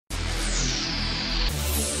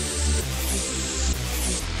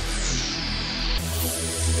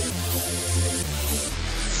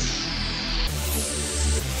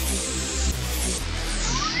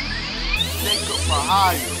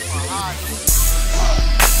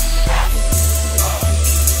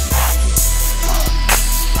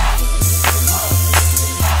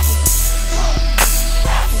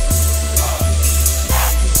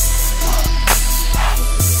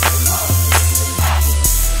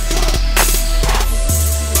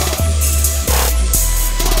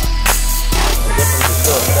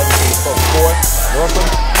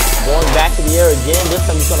again. This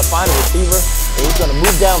time he's going to find a receiver, and he's going to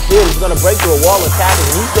move downfield. He's going to break through a wall of tackles,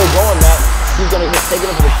 and he's still going, Matt. He's going to take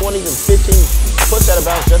it up to the 20s and 15, push that out of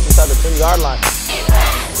bounds just inside the 10-yard line.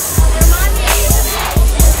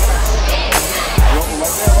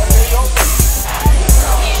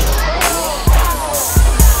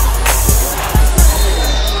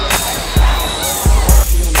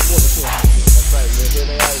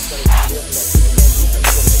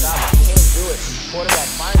 Quarterback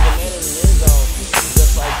finds a man in the end zone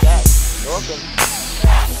just like that. Norcom.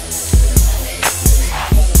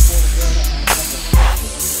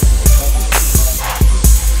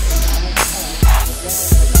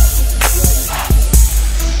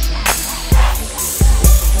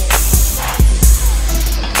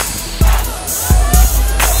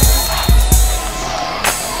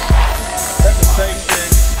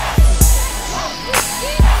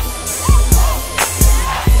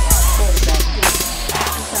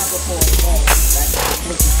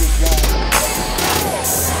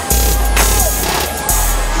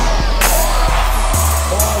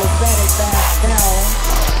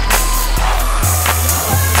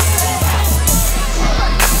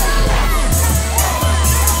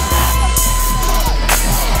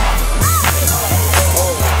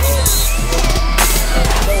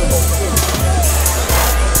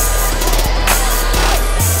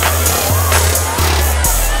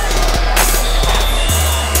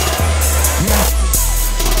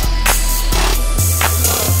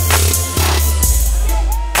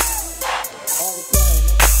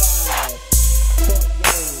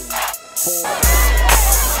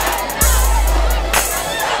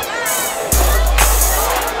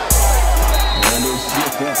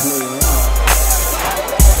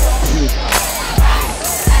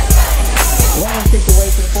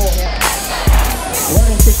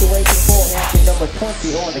 Situation for him, number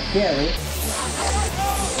 20 on the carry.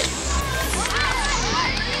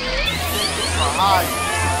 High.